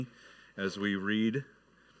as we read.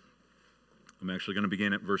 I'm actually going to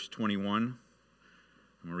begin at verse 21. I'm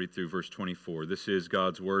going to read through verse 24. This is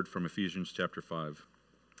God's word from Ephesians chapter 5.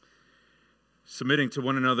 Submitting to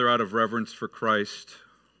one another out of reverence for Christ,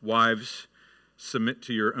 wives, submit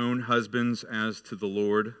to your own husbands as to the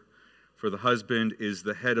Lord. For the husband is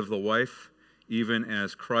the head of the wife, even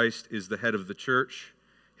as Christ is the head of the church,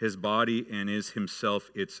 his body, and is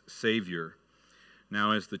himself its Savior.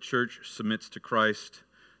 Now as the church submits to Christ,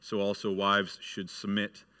 so also wives should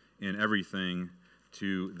submit in everything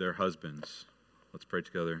to their husbands. Let's pray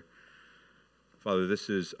together. Father, this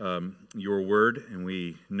is your word, and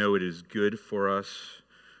we know it is good for us.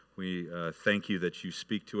 We thank you that you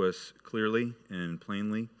speak to us clearly and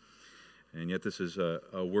plainly, and yet this is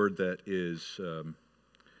a word that is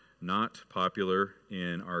not popular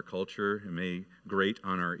in our culture. It may grate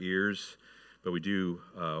on our ears, but we do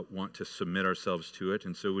want to submit ourselves to it,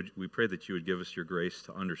 and so we pray that you would give us your grace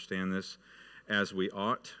to understand this as we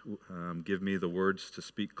ought. Give me the words to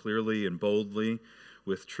speak clearly and boldly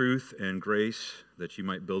with truth and grace, that you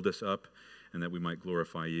might build us up and that we might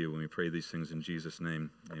glorify you. And we pray these things in Jesus' name.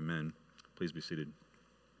 Amen. Please be seated.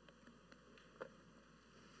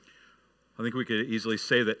 I think we could easily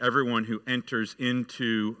say that everyone who enters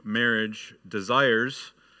into marriage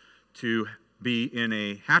desires to be in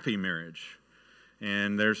a happy marriage.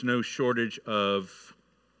 And there's no shortage of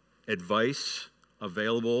advice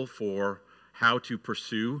available for how to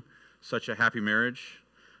pursue such a happy marriage.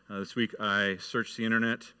 This week I searched the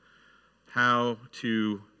internet, how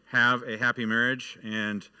to have a happy marriage,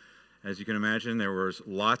 and as you can imagine, there was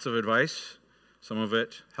lots of advice, some of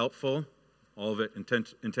it helpful, all of it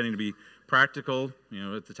intending to be practical. You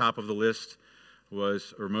know, at the top of the list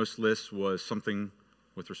was, or most lists, was something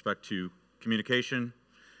with respect to communication.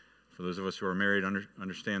 For those of us who are married,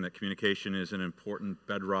 understand that communication is an important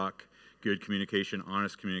bedrock. Good communication,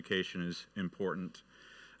 honest communication is important.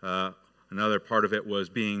 Another part of it was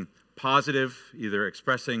being positive, either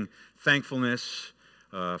expressing thankfulness,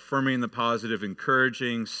 affirming the positive,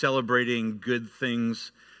 encouraging, celebrating good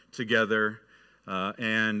things together.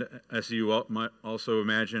 And as you might also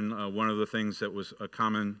imagine, one of the things that was a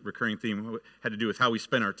common recurring theme had to do with how we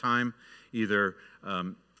spend our time, either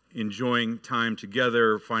enjoying time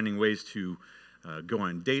together, finding ways to go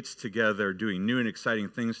on dates together, doing new and exciting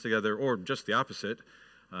things together, or just the opposite,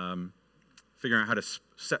 figuring out how to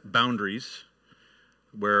set boundaries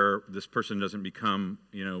where this person doesn't become,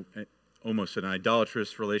 almost an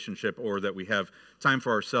idolatrous relationship, or that we have time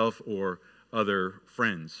for ourselves or other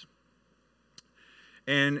friends.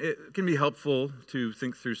 And it can be helpful to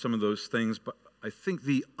think through some of those things, but I think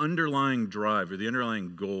the underlying drive or the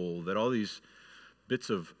underlying goal that all these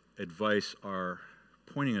bits of advice are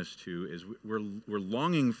pointing us to is we're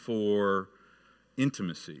longing for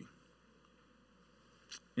intimacy.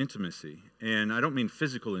 Intimacy. And I don't mean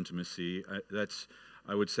physical intimacy. That's,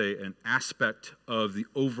 I would say, an aspect of the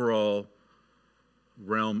overall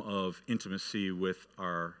realm of intimacy with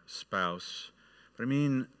our spouse. But I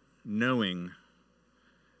mean knowing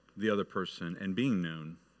the other person and being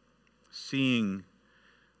known, seeing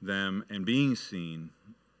them and being seen,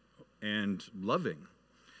 and loving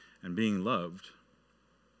and being loved.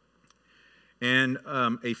 And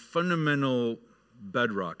a fundamental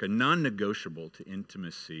bedrock, a non-negotiable to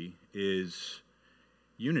intimacy, is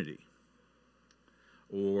unity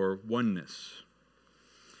or oneness.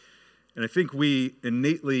 And I think we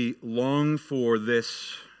innately long for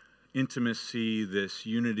this intimacy, this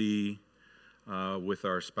unity with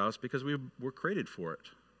our spouse because we were created for it.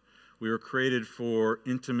 We were created for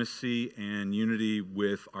intimacy and unity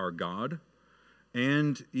with our God,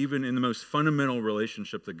 and even in the most fundamental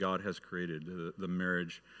relationship that God has created, the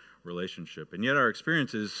marriage relationship. And yet our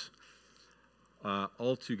experience is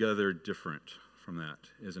altogether different from that,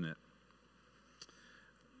 isn't it?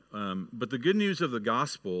 But the good news of the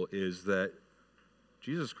gospel is that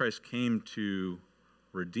Jesus Christ came to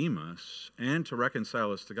redeem us and to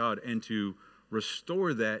reconcile us to God and to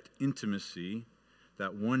restore that intimacy,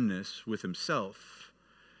 that oneness with himself,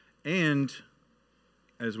 and,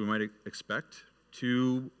 as we might expect,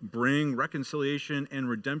 to bring reconciliation and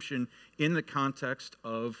redemption in the context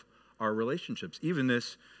of our relationships, even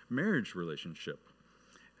this marriage relationship.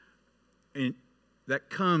 And that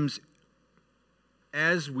comes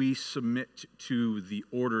as we submit to the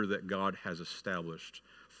order that God has established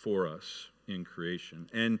for us in creation.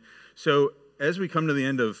 And so as we come to the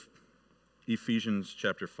end of Ephesians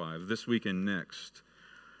chapter 5, this week and next,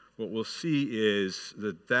 what we'll see is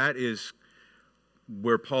that is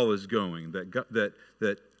where Paul is going,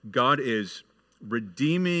 that God is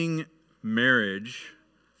redeeming marriage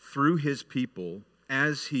through his people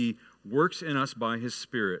as he works in us by his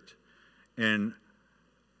Spirit and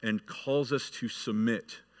calls us to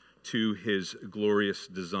submit to his glorious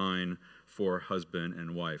design for husband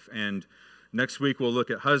and wife. And next week we'll look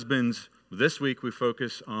at husbands. This week we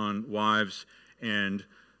focus on wives, and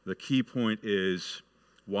the key point is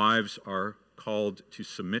wives are called to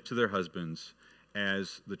submit to their husbands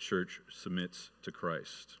as the church submits to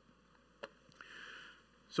Christ.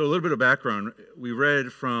 So a little bit of background. We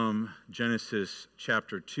read from Genesis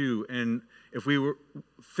chapter 2, and if we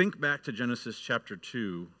think back to Genesis chapter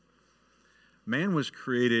 2, man was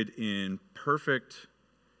created in perfect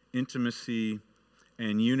intimacy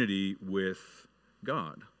and unity with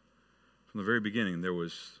God. From the very beginning, there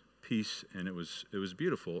was peace, and it was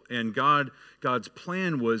beautiful. And God's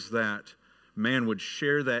plan was that man would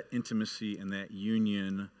share that intimacy and that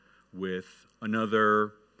union with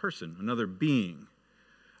another person, another being,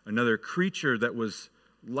 another creature that was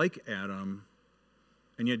like Adam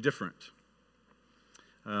and yet different.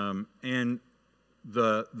 And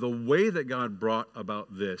the way that God brought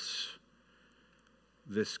about this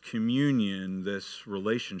communion, this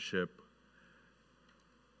relationship,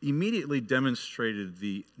 immediately demonstrated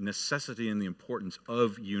the necessity and the importance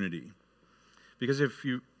of unity. Because if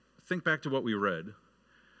you think back to what we read,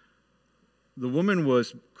 the woman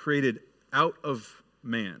was created out of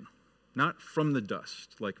man, not from the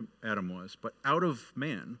dust like Adam was, but out of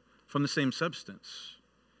man, from the same substance.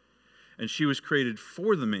 And she was created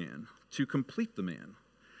for the man, to complete the man.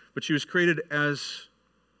 But she was created as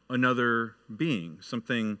another being,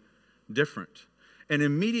 something different. And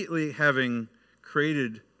immediately having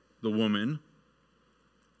created the woman,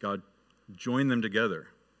 God joined them together.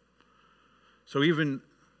 So even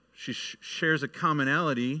she shares a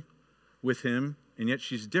commonality with him, and yet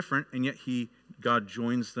she's different, and yet God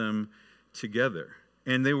joins them together.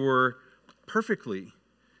 And they were perfectly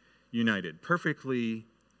united, perfectly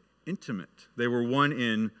intimate. They were one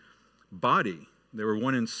in body. They were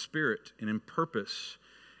one in spirit and in purpose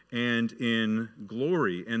and in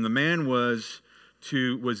glory. And the man was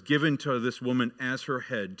given to this woman as her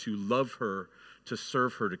head, to love her, to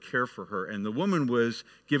serve her, to care for her. And the woman was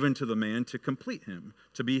given to the man to complete him,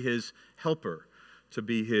 to be his helper, to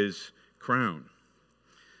be his crown.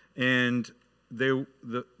 And the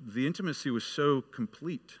intimacy was so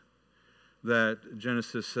complete that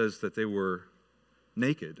Genesis says that they were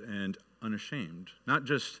naked and unashamed, not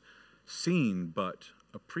just seen, but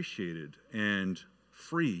appreciated and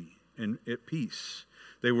free and at peace.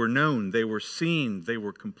 They were known, they were seen, they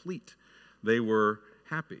were complete, they were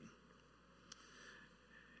happy.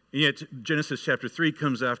 And yet Genesis chapter 3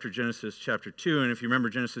 comes after Genesis chapter 2, and if you remember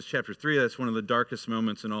Genesis chapter 3, that's one of the darkest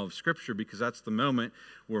moments in all of Scripture, because that's the moment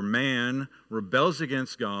where man rebels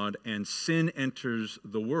against God and sin enters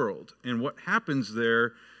the world. And what happens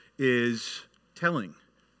there is telling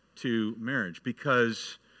to marriage,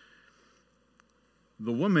 because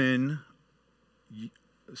the woman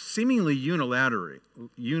seemingly unilaterally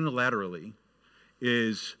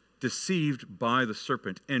is deceived by the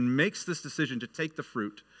serpent and makes this decision to take the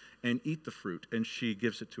fruit and eat the fruit, and she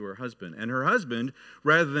gives it to her husband. And her husband,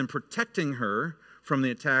 rather than protecting her from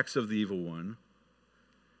the attacks of the evil one,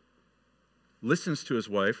 listens to his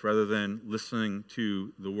wife rather than listening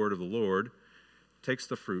to the word of the Lord, takes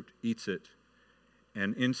the fruit, eats it,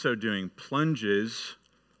 and in so doing plunges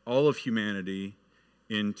all of humanity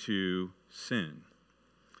into sin.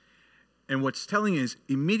 And what's telling is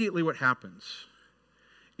immediately what happens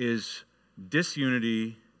is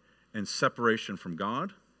disunity and separation from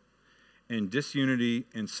God, and disunity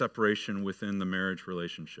and separation within the marriage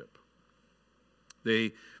relationship.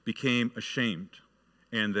 They became ashamed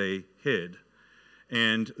and they hid.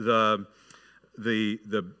 And the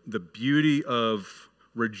beauty of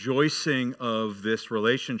rejoicing of this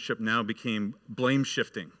relationship now became blame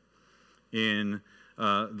shifting in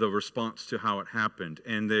the response to how it happened.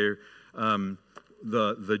 And the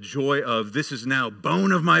joy of this is now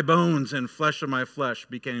bone of my bones and flesh of my flesh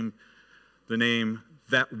became the name,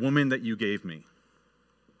 that woman that you gave me.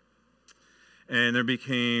 And there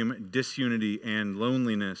became disunity and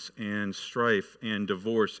loneliness and strife and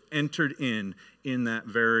divorce entered in that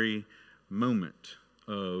very moment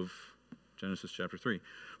of Genesis chapter 3.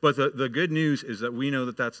 But the good news is that we know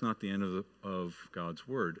that that's not the end of God's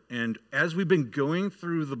word. And as we've been going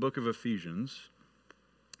through the book of Ephesians,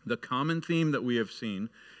 the common theme that we have seen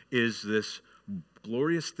is this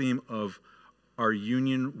glorious theme of our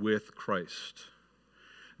union with Christ.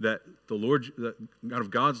 That the Lord, that out of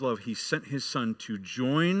God's love, He sent His Son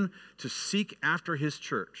to seek after His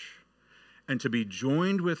church, and to be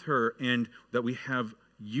joined with her, and that we have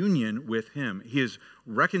union with Him. He is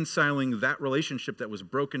reconciling that relationship that was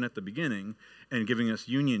broken at the beginning and giving us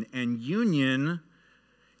union. And union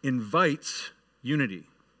invites unity,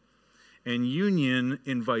 and union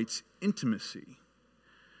invites intimacy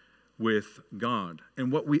with God.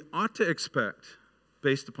 And what we ought to expect,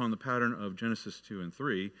 based upon the pattern of Genesis 2 and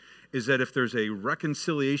 3, is that if there's a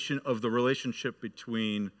reconciliation of the relationship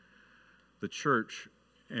between the church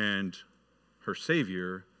and her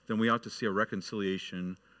Savior, then we ought to see a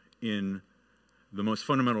reconciliation in the most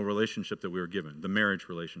fundamental relationship that we were given, the marriage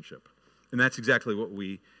relationship. And that's exactly what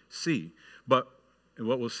we see. But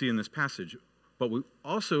what we'll see in this passage. But we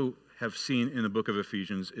also have seen in the book of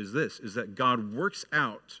Ephesians is that God works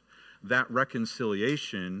out that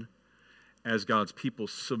reconciliation as God's people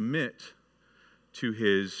submit to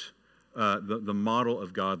his the model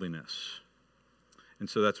of godliness. And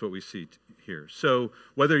so that's what we see here. So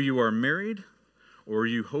whether you are married or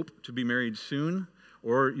you hope to be married soon,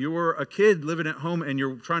 or you're a kid living at home and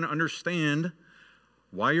you're trying to understand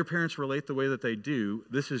why your parents relate the way that they do,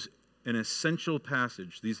 this is an essential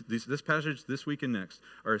passage. This passage this week and next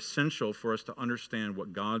are essential for us to understand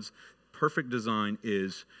what God's perfect design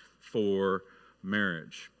is for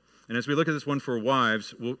marriage. And as we look at this one for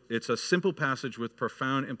wives, it's a simple passage with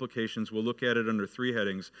profound implications. We'll look at it under three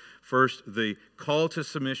headings. First, the call to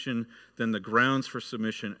submission, then the grounds for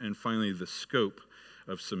submission, and finally the scope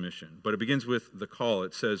of submission. But it begins with the call.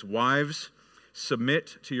 It says, "Wives,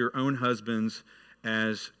 submit to your own husbands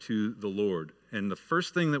as to the Lord." And the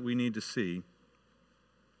first thing that we need to see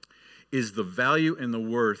is the value and the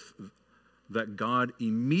worth that God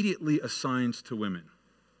immediately assigns to women.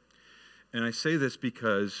 And I say this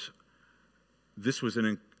because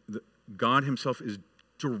God himself is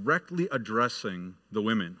directly addressing the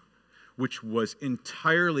women, which was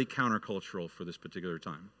entirely countercultural for this particular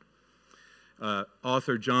time.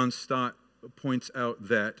 Author John Stott points out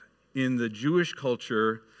that in the Jewish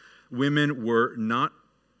culture, women were not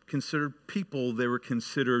considered people, they were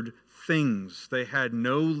considered things. They had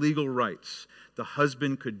no legal rights. The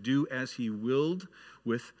husband could do as he willed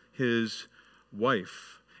with his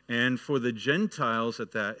wife. And for the Gentiles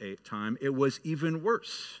at that time, it was even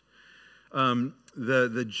worse.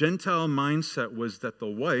 The Gentile mindset was that the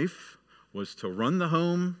wife was to run the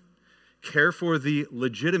home, care for the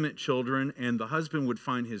legitimate children, and the husband would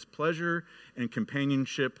find his pleasure and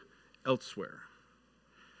companionship elsewhere.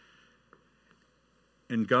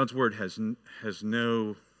 And God's word has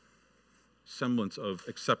no semblance of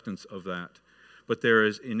acceptance of that. But there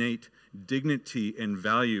is innate dignity and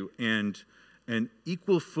value and an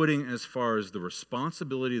equal footing as far as the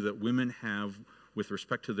responsibility that women have with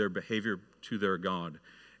respect to their behavior to their God.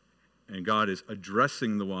 And God is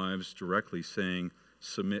addressing the wives directly, saying,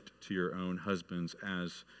 submit to your own husbands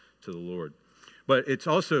as to the Lord. But it's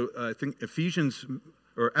also, I think,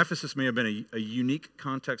 Ephesus may have been a unique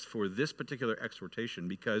context for this particular exhortation,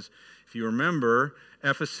 because if you remember,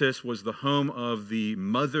 Ephesus was the home of the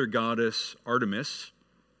mother goddess Artemis,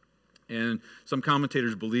 and some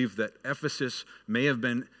commentators believe that Ephesus may have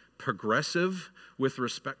been progressive with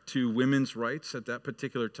respect to women's rights at that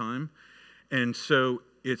particular time. And so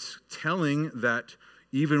it's telling that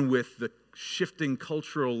even with the shifting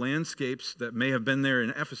cultural landscapes that may have been there in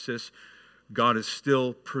Ephesus, God is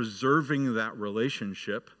still preserving that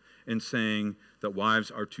relationship and saying that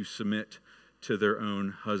wives are to submit to their own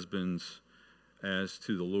husbands as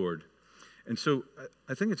to the Lord. And so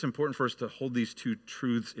I think it's important for us to hold these two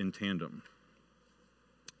truths in tandem.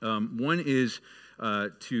 One is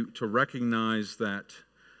to recognize that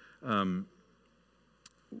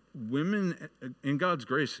women, in God's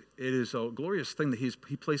grace, it is a glorious thing that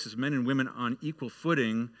He places men and women on equal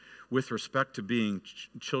footing with respect to being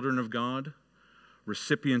children of God,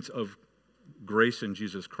 recipients of grace in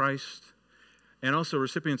Jesus Christ, and also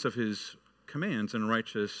recipients of His commands and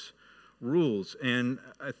righteous rules. And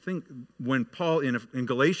I think when Paul in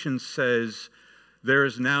Galatians says, there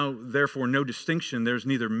is now therefore no distinction, there's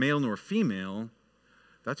neither male nor female,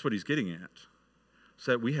 that's what he's getting at.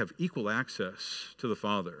 So that we have equal access to the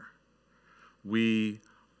Father. We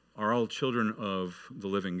are all children of the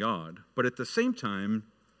living God. But at the same time,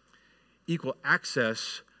 equal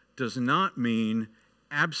access does not mean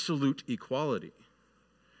absolute equality.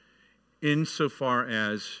 Insofar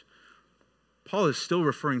as Paul is still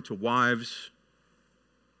referring to wives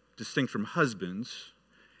distinct from husbands,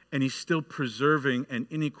 and he's still preserving an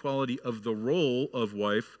inequality of the role of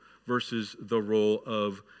wife versus the role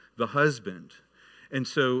of the husband. And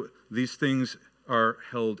so these things are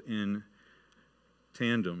held in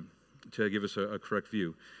tandem to give us a correct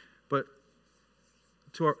view. But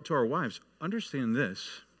to our wives, understand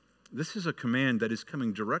this. This is a command that is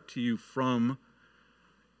coming direct to you from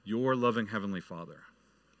your loving Heavenly Father,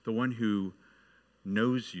 the one who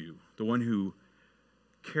knows you, the one who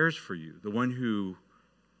cares for you, the one who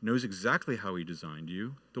knows exactly how he designed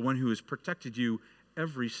you, the one who has protected you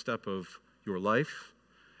every step of your life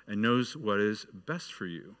and knows what is best for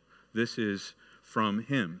you. This is from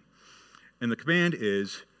him. And the command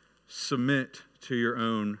is, submit to your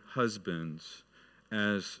own husbands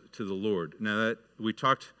as to the Lord. Now, that we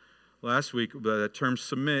talked last week about that term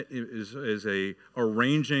submit is a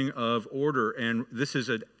arranging of order, and this is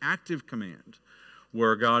an active command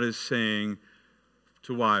where God is saying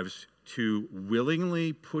to wives to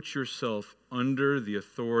willingly put yourself under the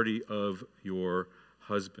authority of your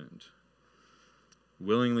husband.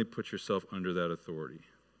 Willingly put yourself under that authority.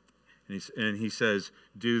 And he says,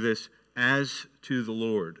 do this as to the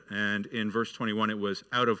Lord. And in verse 21, it was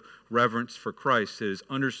out of reverence for Christ. It is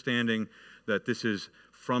understanding that this is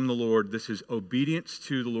from the Lord. This is obedience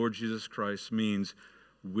to the Lord Jesus Christ, means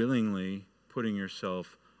willingly putting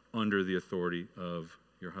yourself under the authority of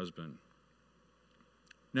your husband.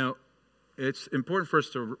 Now, it's important for us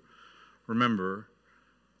to remember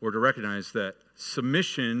or to recognize that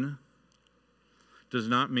submission does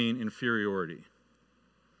not mean inferiority.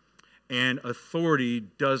 And authority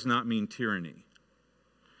does not mean tyranny.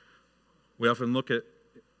 We often look at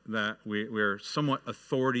that. We're somewhat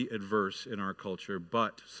authority adverse in our culture,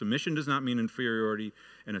 but submission does not mean inferiority,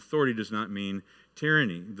 and authority does not mean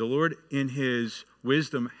tyranny. The Lord, in his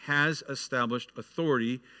wisdom, has established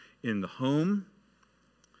authority in the home,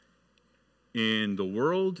 in the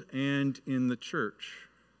world, and in the church.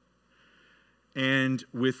 And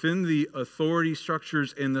within the authority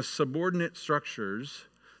structures and the subordinate structures,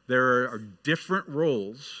 there are different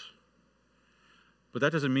roles, but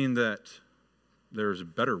that doesn't mean that there's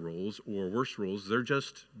better roles or worse roles. They're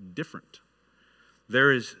just different.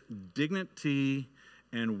 There is dignity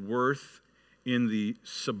and worth in the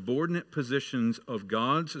subordinate positions of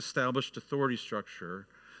God's established authority structure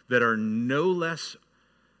that are no less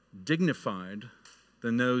dignified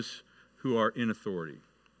than those who are in authority.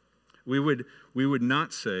 We would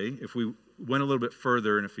not say, if we went a little bit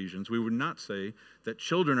further in Ephesians, we would not say that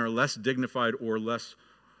children are less dignified or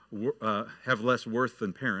have less worth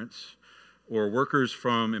than parents or workers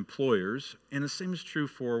from employers. And the same is true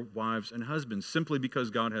for wives and husbands. Simply because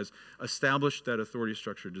God has established that authority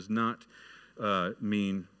structure does not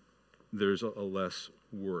mean there's a less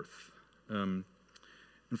worth. In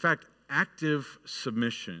fact, active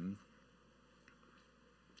submission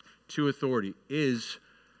to authority is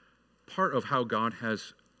part of how God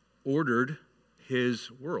has ordered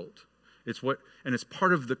his world. It's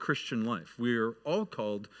part of the Christian life. We are all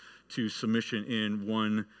called to submission in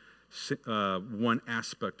one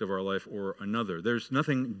aspect of our life or another. There's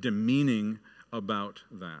nothing demeaning about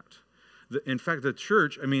that. In fact, the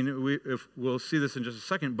church, we'll see this in just a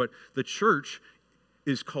second, but the church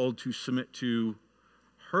is called to submit to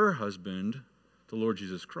her husband, the Lord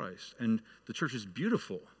Jesus Christ. And the church is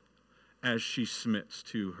beautiful as she submits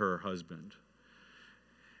to her husband.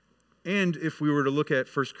 And if we were to look at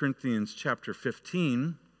 1 Corinthians chapter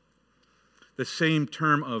 15, the same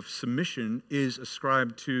term of submission is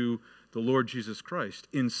ascribed to the Lord Jesus Christ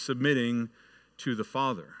in submitting to the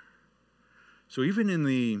Father. So even in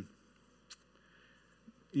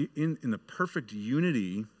the perfect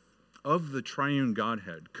unity of the triune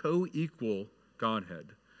Godhead, co-equal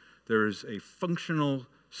Godhead, there is a functional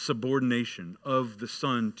subordination of the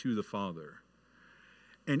Son to the Father.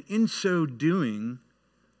 And in so doing,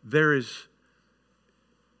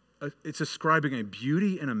 it's ascribing a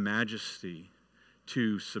beauty and a majesty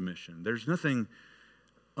to submission. There's nothing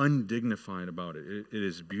undignified about it. It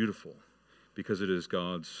is beautiful because it is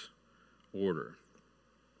God's order.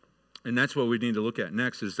 And that's what we need to look at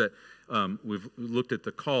next, is that we've looked at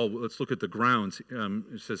the call. Let's look at the grounds.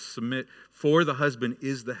 It says, submit, for the husband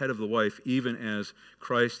is the head of the wife, even as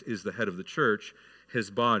Christ is the head of the church, his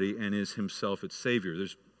body, and is himself its Savior.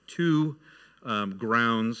 There's two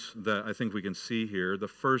grounds that I think we can see here. The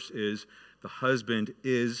first is the husband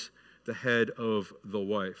is the head of the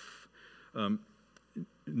wife.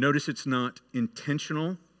 Notice it's not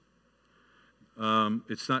intentional.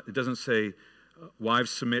 It doesn't say, wives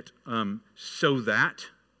submit so that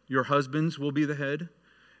your husbands will be the head.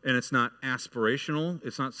 And it's not aspirational.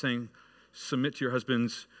 It's not saying submit to your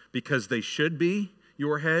husbands because they should be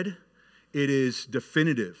your head. It is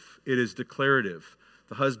definitive. It is declarative.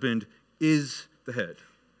 The husband is the head.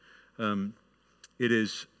 It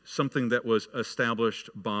is something that was established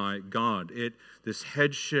by God. This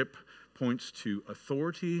headship points to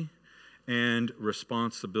authority and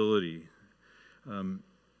responsibility.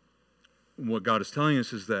 What God is telling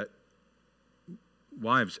us is that,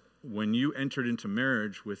 wives, when you entered into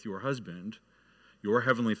marriage with your husband, your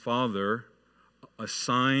heavenly Father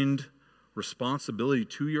assigned responsibility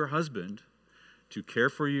to your husband to care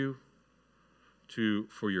for you,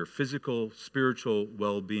 for your physical, spiritual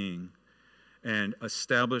well-being, and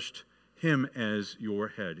established him as your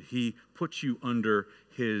head. He puts you under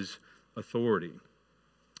his authority.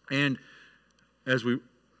 And as we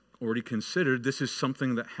already considered, this is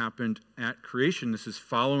something that happened at creation. This is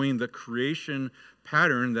following the creation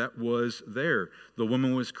pattern that was there. The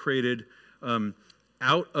woman was created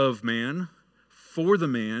out of man, for the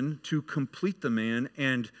man, to complete the man.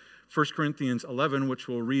 And 1 Corinthians 11, which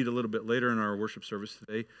we'll read a little bit later in our worship service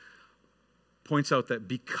today, points out that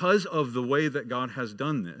because of the way that God has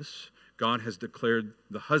done this, God has declared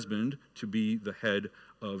the husband to be the head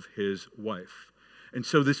of his wife. And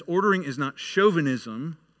so this ordering is not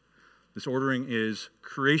chauvinism. This ordering is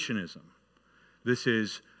creationism. This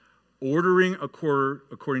is ordering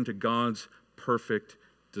according to God's perfect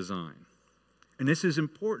design. And this is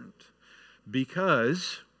important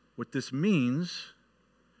because what this means,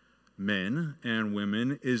 men and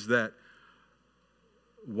women, is that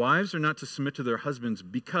wives are not to submit to their husbands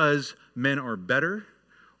because men are better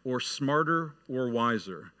or smarter or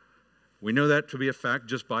wiser. We know that to be a fact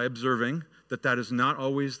just by observing that is not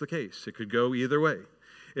always the case. It could go either way.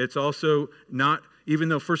 It's also not, even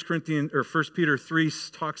though 1 Peter 3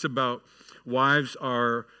 talks about wives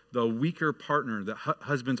are the weaker partner, that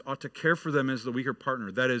husbands ought to care for them as the weaker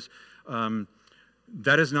partner. That is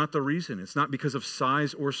not the reason. It's not because of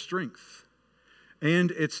size or strength.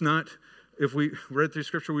 And it's not, if we read through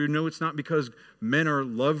Scripture, we know it's not because men are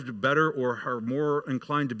loved better or are more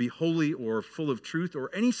inclined to be holy or full of truth or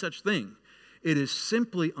any such thing. It is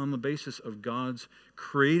simply on the basis of God's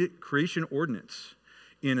creation ordinance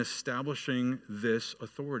in establishing this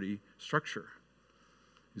authority structure.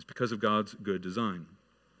 It's because of God's good design.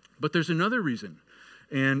 But there's another reason,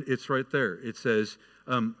 and it's right there. It says,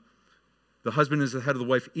 the husband is the head of the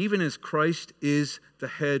wife, even as Christ is the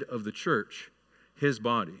head of the church, his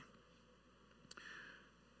body.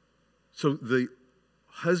 So the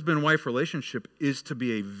husband-wife relationship is to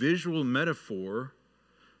be a visual metaphor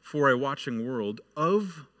for a watching world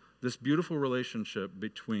of this beautiful relationship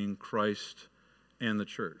between Christ and the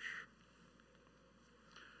church.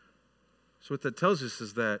 So what that tells us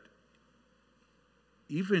is that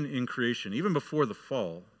even in creation, even before the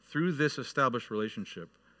fall, through this established relationship,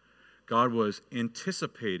 God was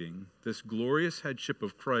anticipating this glorious headship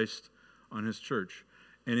of Christ on his church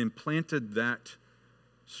and implanted that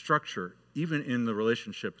structure even in the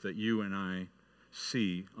relationship that you and I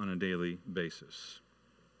see on a daily basis.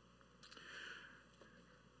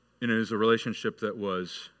 And it is a relationship that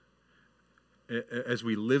was, as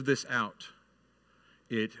we live this out,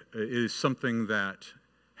 it is something that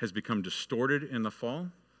has become distorted in the fall,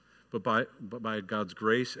 but by God's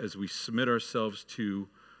grace, as we submit ourselves to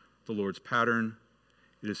the Lord's pattern,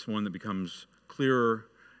 it is one that becomes clearer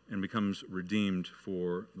and becomes redeemed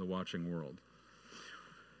for the watching world.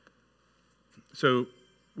 So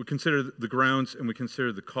we consider the grounds and we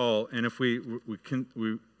consider the call, and if we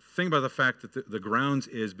think about the fact that the grounds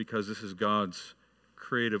is because this is God's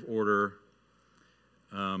creative order,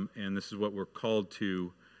 and this is what we're called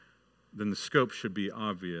to, then the scope should be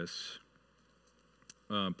obvious.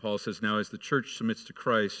 Paul says, now as the church submits to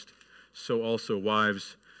Christ, so also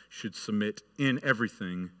wives should submit in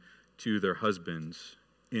everything to their husbands.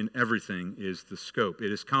 In everything is the scope.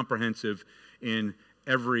 It is comprehensive in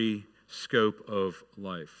every scope of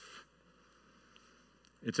life.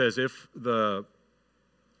 It's as if our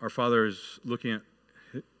Father is looking at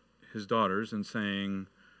his daughters and saying,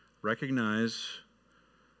 recognize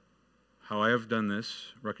how I have done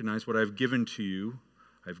this. Recognize what I've given to you.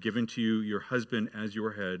 I've given to you your husband as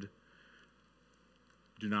your head.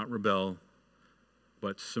 Do not rebel,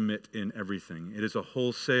 but submit in everything. It is a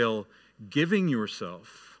wholesale giving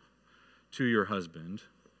yourself to your husband,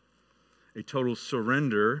 a total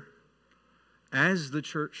surrender as the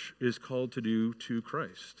church is called to do to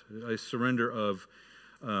Christ. A surrender of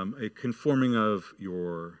a conforming of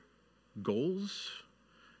your goals,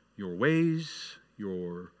 your ways,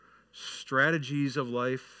 your strategies of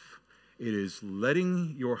life. It is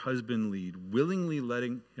letting your husband lead, willingly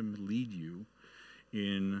letting him lead you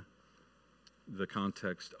in the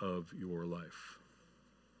context of your life.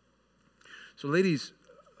 So ladies,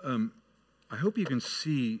 I hope you can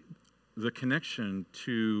see the connection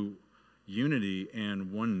to unity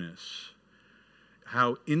and oneness,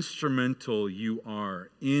 how instrumental you are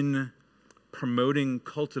in promoting,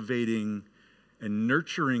 cultivating, and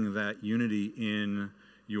nurturing that unity in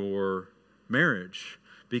your marriage,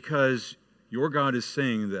 because your God is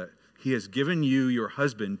saying that he has given you your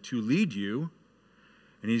husband to lead you,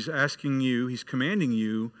 and he's commanding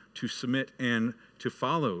you to submit and to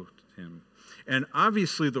follow him. And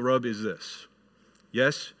obviously the rub is this.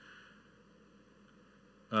 Yes,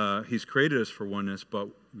 He's created us for oneness, but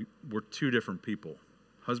we're two different people.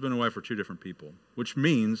 Husband and wife are two different people, which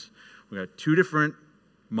means we got two different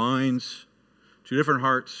minds, two different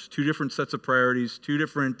hearts, two different sets of priorities, two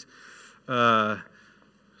different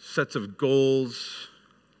sets of goals.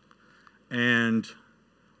 And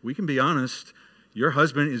we can be honest, your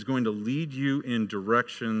husband is going to lead you in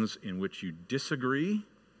directions in which you disagree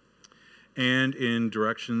and in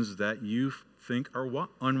directions that you think are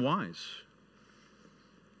unwise.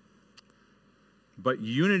 But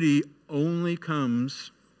unity only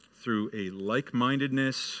comes through a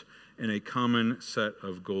like-mindedness and a common set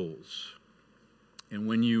of goals. And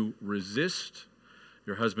when you resist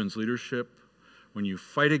your husband's leadership, when you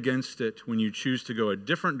fight against it, when you choose to go a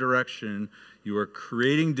different direction, you are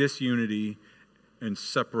creating disunity and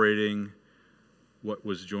separating what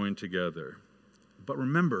was joined together. But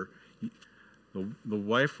remember, the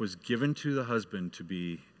wife was given to the husband to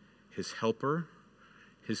be his helper,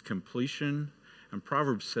 his completion, and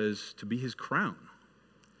Proverbs says to be his crown.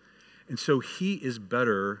 And so he is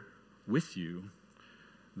better with you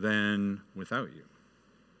than without you.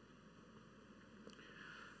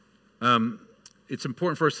 It's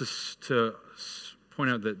important for us to point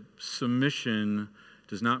out that submission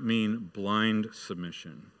does not mean blind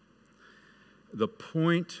submission. The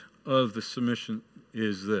point of the submission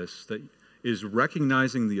is this, that is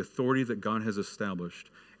recognizing the authority that God has established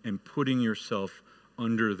and putting yourself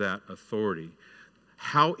under that authority.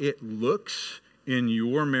 How it looks in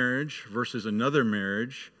your marriage versus another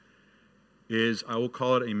marriage is, I will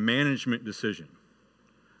call it a management decision.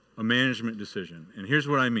 A management decision. And here's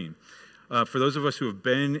what I mean. For those of us who have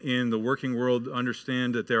been in the working world,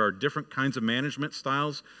 understand that there are different kinds of management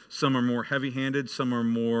styles. Some are more heavy-handed, some are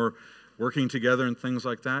more working together and things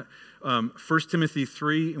like that. 1 Timothy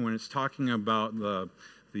 3, when it's talking about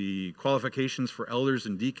the qualifications for elders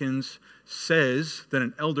and deacons, says that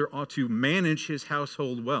an elder ought to manage his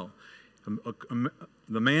household well.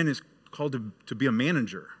 The man is called to be a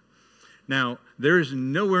manager. Now, there is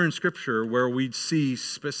nowhere in Scripture where we'd see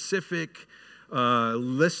specific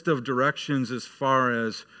list of directions as far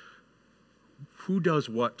as who does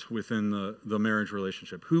what within the marriage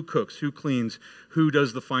relationship. Who cooks, who cleans, who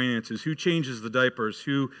does the finances, who changes the diapers,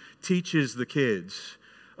 who teaches the kids.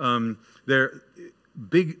 How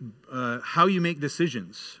you make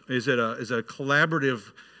decisions. Is it a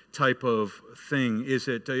collaborative type of thing? Is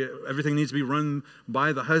it everything needs to be run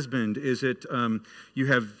by the husband? Is it you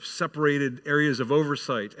have separated areas of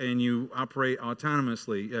oversight and you operate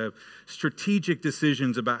autonomously? Strategic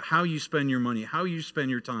decisions about how you spend your money, how you spend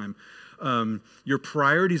your time, your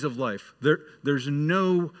priorities of life. There's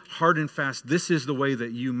no hard and fast, this is the way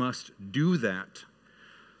that you must do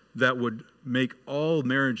that would make all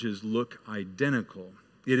marriages look identical.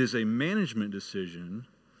 It is a management decision,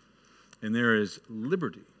 and there is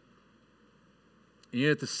liberty. And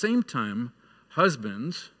yet at the same time,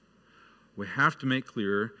 husbands, we have to make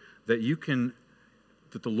clear that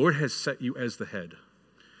that the Lord has set you as the head.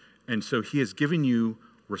 And so he has given you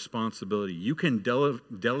responsibility. You can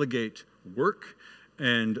delegate work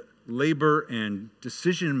and labor and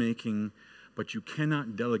decision-making, but you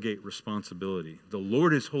cannot delegate responsibility. The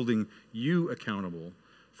Lord is holding you accountable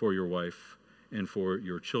for your wife and for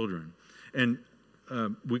your children. And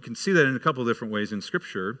we can see that in a couple of different ways in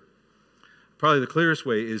Scripture. Probably the clearest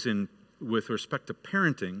way is with respect to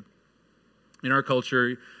parenting. In our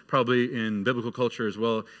culture, probably in biblical culture as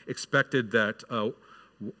well, expected that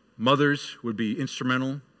mothers would be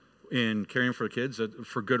instrumental in caring for kids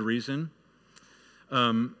for good reason.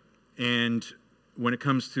 And when it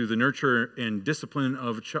comes to the nurture and discipline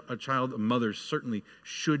of a child, mothers certainly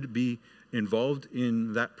should be involved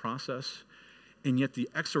in that process. And yet the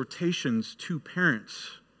exhortations to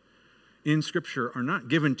parents in Scripture are not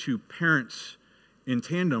given to parents in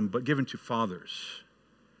tandem, but given to fathers.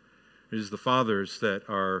 It is the fathers that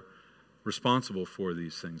are responsible for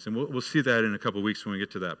these things. And we'll see that in a couple of weeks when we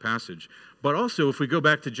get to that passage. But also, if we go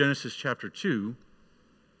back to Genesis chapter 2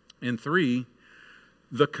 and 3,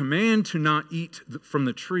 the command to not eat from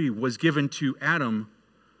the tree was given to Adam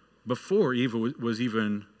before Eve was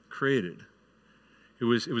even created. It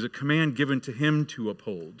was a command given to him to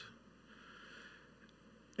uphold.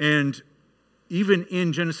 And even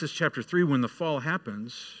in Genesis chapter 3, when the fall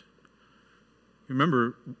happens,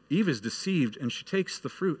 remember, Eve is deceived and she takes the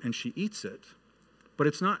fruit and she eats it. But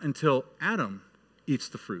it's not until Adam eats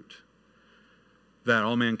the fruit that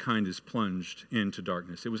all mankind is plunged into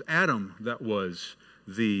darkness. It was Adam that was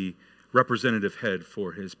the representative head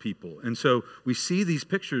for his people. And so we see these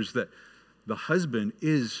pictures that the husband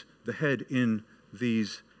is the head in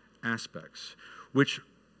these aspects, which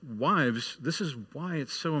wives, this is why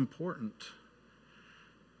it's so important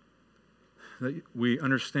that we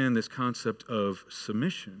understand this concept of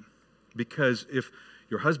submission. Because if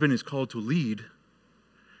your husband is called to lead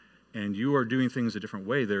and you are doing things a different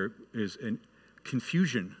way, there is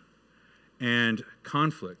confusion and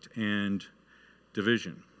conflict and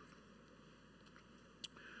division.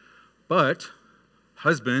 But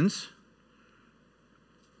husbands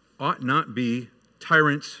ought not be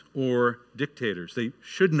tyrants or dictators. They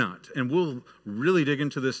should not. And we'll really dig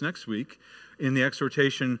into this next week in the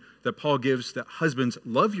exhortation that Paul gives that husbands,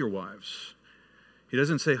 love your wives. He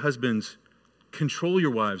doesn't say husbands, control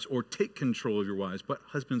your wives or take control of your wives, but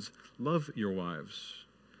husbands, love your wives.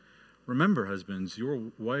 Remember, husbands, your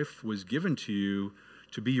wife was given to you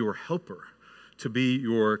to be your helper, to be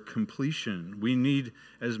your completion. We need,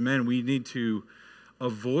 as men, we need to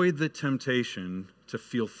avoid the temptation to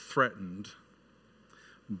feel threatened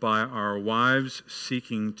by our wives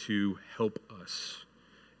seeking to help us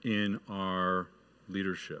in our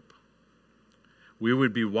leadership. We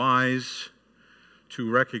would be wise to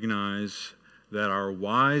recognize that our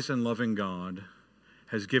wise and loving God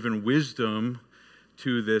has given wisdom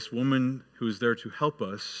to this woman who is there to help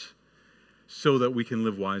us so that we can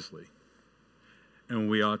live wisely. And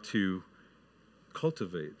we ought to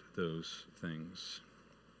cultivate those things.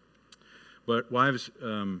 But wives,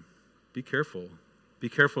 be careful. Be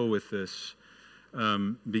careful with this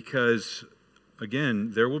because,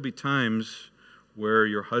 again, there will be times where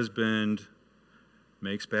your husband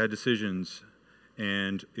makes bad decisions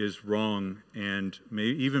and is wrong and may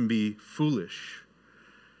even be foolish.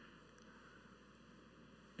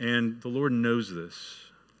 And the Lord knows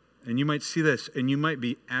this. And you might see this and you might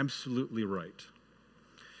be absolutely right.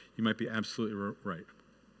 You might be absolutely right.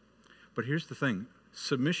 But here's the thing.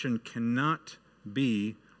 Submission cannot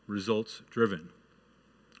be results driven.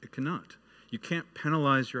 It cannot. You can't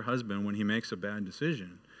penalize your husband when he makes a bad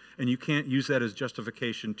decision. And you can't use that as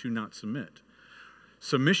justification to not submit.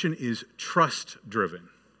 Submission is trust driven.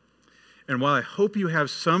 And while I hope you have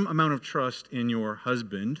some amount of trust in your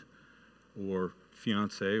husband or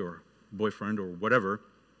fiance or boyfriend or whatever,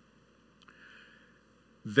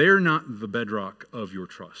 they're not the bedrock of your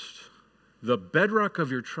trust. The bedrock of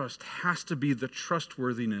your trust has to be the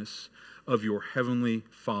trustworthiness of your heavenly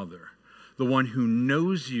Father, the one who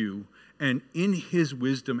knows you and in his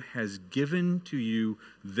wisdom has given to you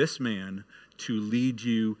this man to lead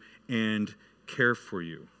you and care for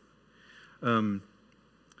you.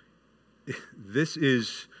 This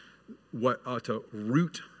is what ought to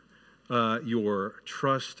root your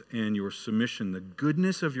trust and your submission, the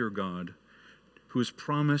goodness of your God, who has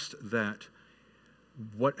promised that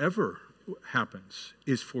whatever happens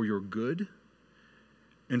is for your good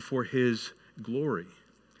and for his glory.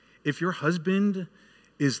 If your husband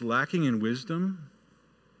is lacking in wisdom,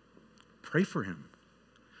 pray for him.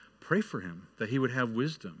 Pray for him that he would have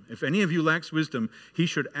wisdom. If any of you lacks wisdom, he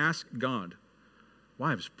should ask God.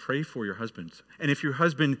 Wives, pray for your husbands. And if your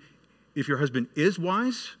husband is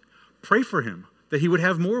wise, pray for him that he would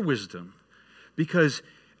have more wisdom. Because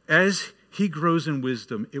as he grows in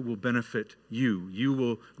wisdom, it will benefit you. You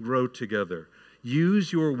will grow together.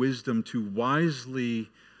 Use your wisdom to wisely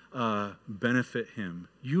benefit him.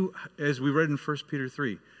 You, as we read in 1 Peter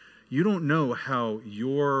 3, you don't know how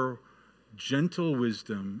your gentle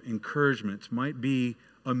wisdom, encouragement might be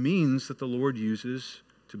a means that the Lord uses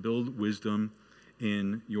to build wisdom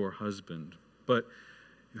in your husband. But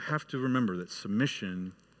you have to remember that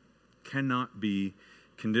submission cannot be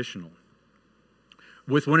conditional.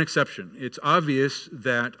 With one exception. It's obvious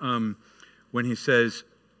that when he says,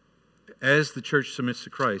 as the church submits to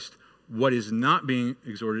Christ, what is not being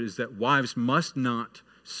exhorted is that wives must not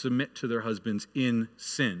submit to their husbands in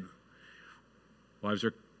sin. Wives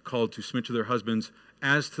are called to submit to their husbands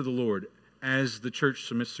as to the Lord, as the church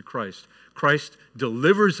submits to Christ. Christ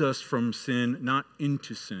delivers us from sin, not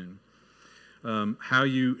into sin. How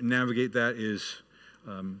you navigate that is,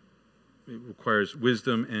 it requires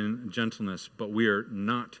wisdom and gentleness, but we are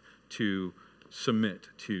not to submit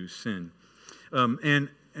to sin. And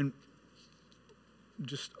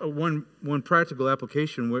just one practical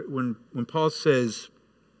application, when Paul says,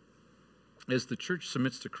 as the church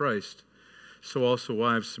submits to Christ, so also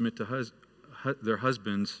wives submit to their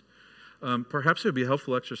husbands. Perhaps it would be a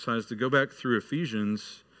helpful exercise to go back through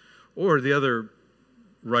Ephesians or the other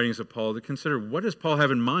writings of Paul to consider what does Paul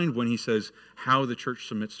have in mind when he says how the church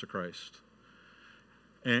submits to Christ.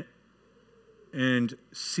 And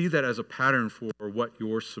see that as a pattern for what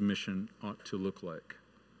your submission ought to look like.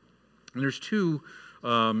 And there's two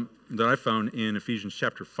that I found in Ephesians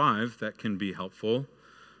chapter 5 that can be helpful.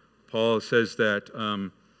 Paul says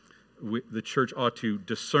that the church ought to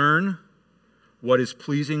discern what is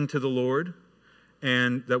pleasing to the Lord,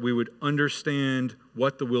 and that we would understand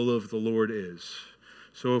what the will of the Lord is.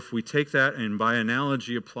 So if we take that and by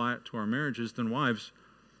analogy apply it to our marriages, then wives,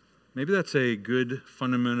 maybe that's a good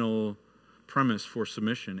fundamental premise for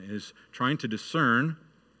submission, is trying to discern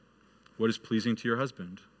what is pleasing to your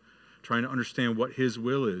husband, trying to understand what his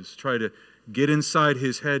will is, try to get inside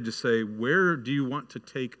his head to say, where do you want to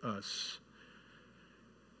take us?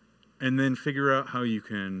 And then figure out how you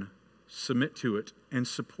can submit to it and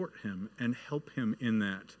support him and help him in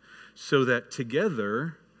that, so that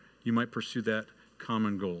together you might pursue that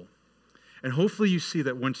common goal. And hopefully you see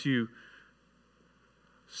that once you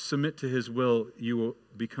submit to his will, you will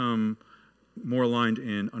become more aligned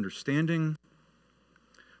in understanding,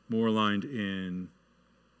 more aligned in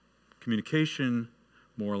communication,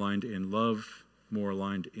 more aligned in love, more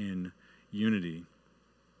aligned in unity.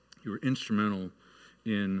 You were instrumental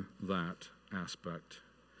in that aspect.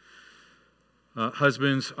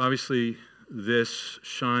 Husbands, obviously, this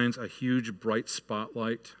shines a huge bright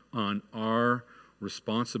spotlight on our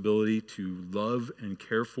responsibility to love and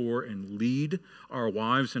care for and lead our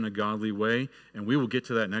wives in a godly way. And we will get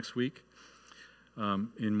to that next week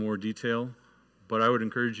in more detail. But I would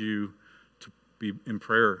encourage you to be in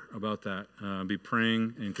prayer about that. Be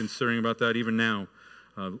praying and considering about that even now.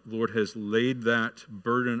 The Lord has laid that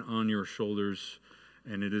burden on your shoulders,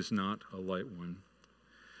 and it is not a light one.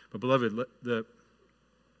 But beloved,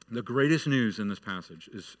 the greatest news in this passage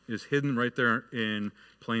is hidden right there in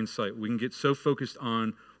plain sight. We can get so focused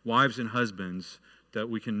on wives and husbands that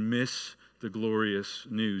we can miss the glorious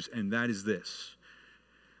news, and that is this,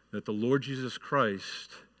 that the Lord Jesus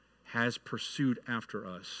Christ has pursued after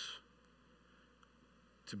us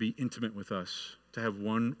to be intimate with us, to have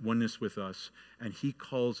oneness with us, and he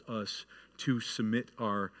calls us to submit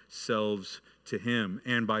ourselves to him.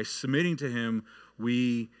 And by submitting to him,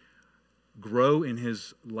 we grow in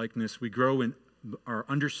his likeness. We grow in our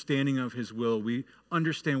understanding of his will. We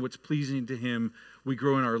understand what's pleasing to him. We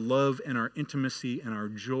grow in our love and our intimacy and our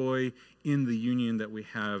joy in the union that we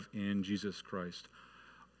have in Jesus Christ.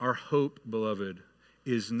 Our hope, beloved,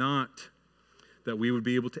 is not that we would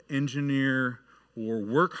be able to engineer or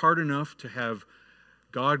work hard enough to have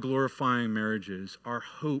God-glorifying marriages. Our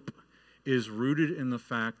hope is rooted in the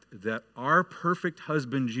fact that our perfect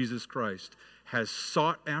husband, Jesus Christ, has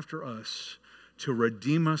sought after us to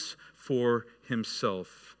redeem us for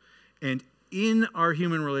himself. And in our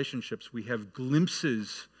human relationships, we have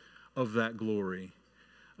glimpses of that glory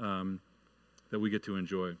that we get to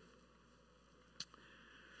enjoy.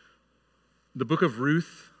 The book of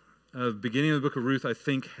Ruth, beginning of the book of Ruth, I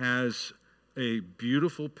think has a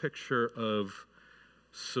beautiful picture of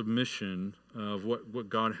submission, of what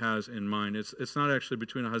God has in mind. It's not actually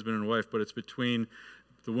between a husband and a wife, but it's between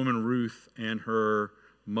the woman Ruth and her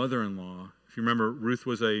mother-in-law. If you remember, Ruth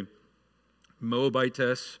was a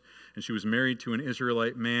Moabitess, and she was married to an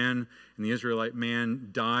Israelite man, and the Israelite man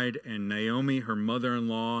died, and Naomi, her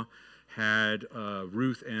mother-in-law, had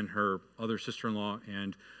Ruth and her other sister-in-law,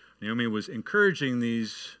 and Naomi was encouraging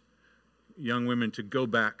these young women to go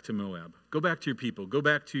back to Moab. Go back to your people. Go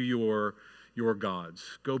back to your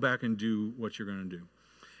gods. Go back and do what you're going to do.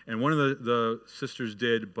 And one of the sisters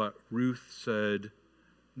did, but Ruth said,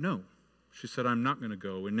 no. She said, I'm not going to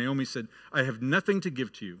go. And Naomi said, I have nothing to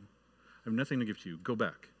give to you. I have nothing to give to you. Go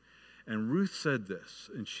back. And Ruth said this,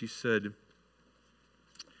 and she said,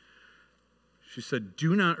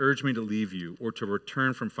 do not urge me to leave you or to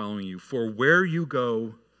return from following you, for where you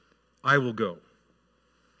go, I will go.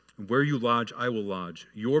 And where you lodge, I will lodge.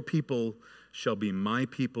 Your people shall be my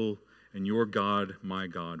people, and your God, my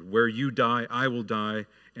God. Where you die, I will die,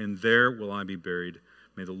 and there will I be buried.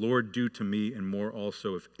 May the Lord do to me and more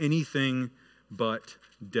also, if anything but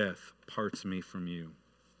death parts me from you.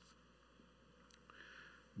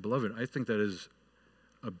 Beloved, I think that is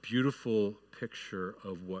a beautiful picture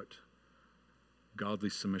of what godly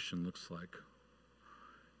submission looks like.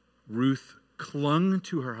 Ruth clung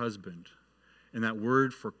to her husband, and that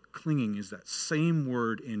word for clinging is that same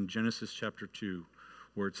word in Genesis chapter 2,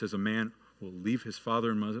 where it says a man will leave his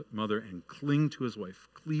father and mother and cling to his wife,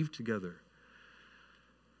 cleave together.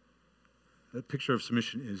 That picture of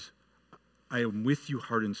submission is, I am with you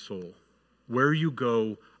heart and soul. Where you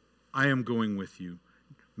go, I am going with you.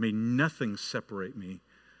 May nothing separate me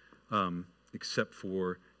except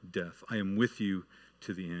for death. I am with you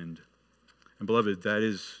to the end. And beloved,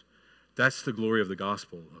 that's the glory of the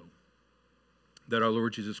gospel, though. That our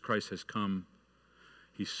Lord Jesus Christ has come.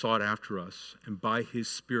 He sought after us, and by his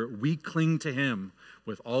Spirit, we cling to him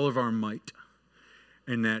with all of our might,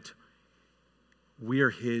 and that we are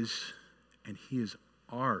his, and he is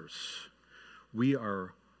ours. We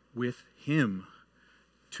are with him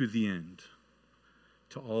to the end,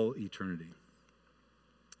 to all eternity.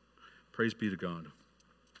 Praise be to God.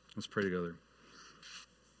 Let's pray together.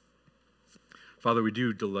 Father, we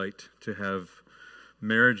do delight to have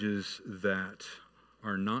marriages that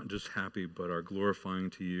are not just happy, but are glorifying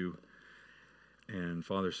to you. And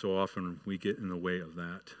Father, so often we get in the way of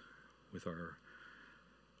that with our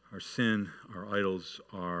sin, our idols,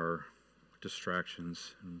 our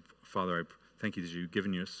distractions. And Father, I thank you that you've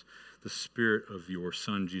given us the Spirit of your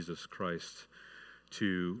Son, Jesus Christ,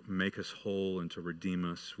 to make us whole and to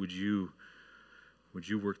redeem us. Would you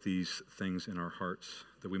work these things in our hearts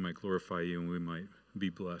that we might glorify you and we might be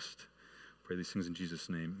blessed? Pray these things in Jesus'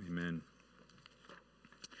 name. Amen.